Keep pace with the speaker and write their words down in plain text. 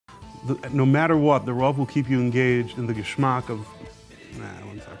no matter what, the Rav will keep you engaged in the geschmack of. Nah,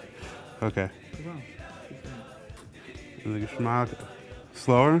 1 second. Okay. In the geschmack.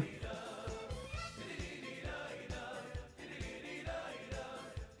 Slower.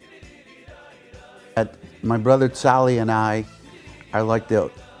 My brother Tzali and I are like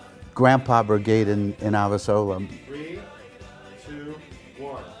the Grandpa Brigade in Avos Olam. 3, 2,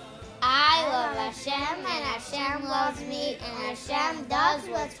 1. I love Hashem, and Hashem loves me, and Hashem does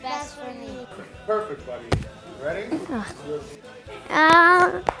what's best for me. Perfect, buddy. Ready?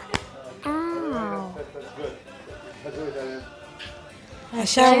 Ow. That's good. That's really good.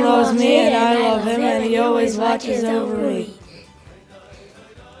 Hashem loves me and I love him, and he always watches over me.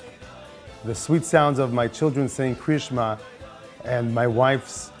 The sweet sounds of my children saying Krishma and my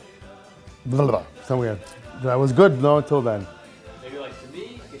wife's blah, blah, so weird. That was good, no, until then. Maybe like to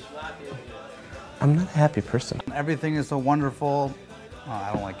me, geschmack is. I'm not a happy person. Everything is so wonderful. Oh,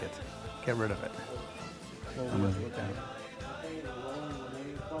 I don't like it. Get rid of it.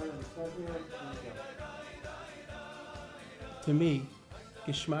 To me,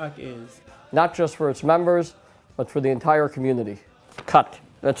 geschmack is Not just for its members, but for the entire community. Cut.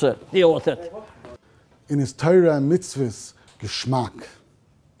 That's it. Deal with it. In his Torah and mitzvahs, Geschmack.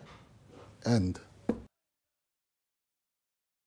 End.